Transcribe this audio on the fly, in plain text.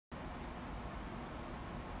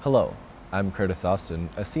Hello, I'm Curtis Austin,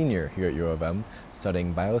 a senior here at U of M,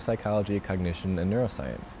 studying biopsychology, cognition, and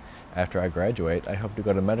neuroscience. After I graduate, I hope to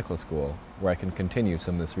go to medical school, where I can continue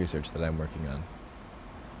some of this research that I'm working on.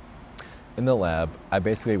 In the lab, I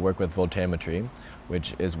basically work with voltammetry,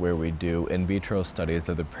 which is where we do in vitro studies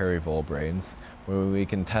of the prairie vole brains, where we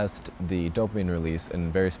can test the dopamine release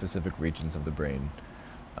in very specific regions of the brain.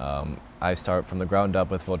 I start from the ground up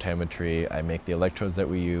with voltammetry, I make the electrodes that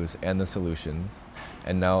we use and the solutions,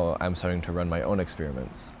 and now I'm starting to run my own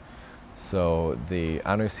experiments. So the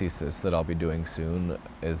honors thesis that I'll be doing soon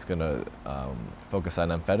is going to focus on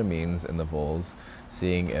amphetamines in the voles,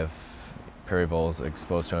 seeing if prairie voles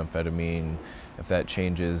exposed to amphetamine, if that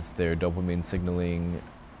changes their dopamine signaling,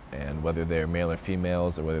 and whether they're male or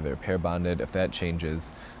females, or whether they're pair bonded, if that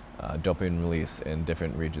changes dopamine release in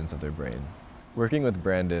different regions of their brain. Working with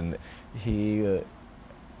Brandon, he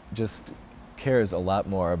just cares a lot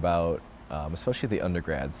more about especially the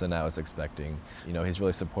undergrads than I was expecting. You know, he's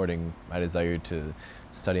really supporting my desire to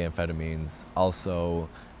study amphetamines. Also,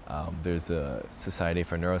 there's a Society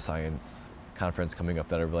for Neuroscience conference coming up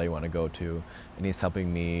that I really want to go to, and he's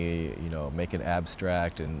helping me, you know, make an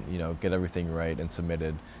abstract and, you know, get everything right and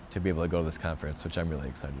submitted to be able to go to this conference, which I'm really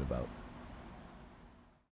excited about.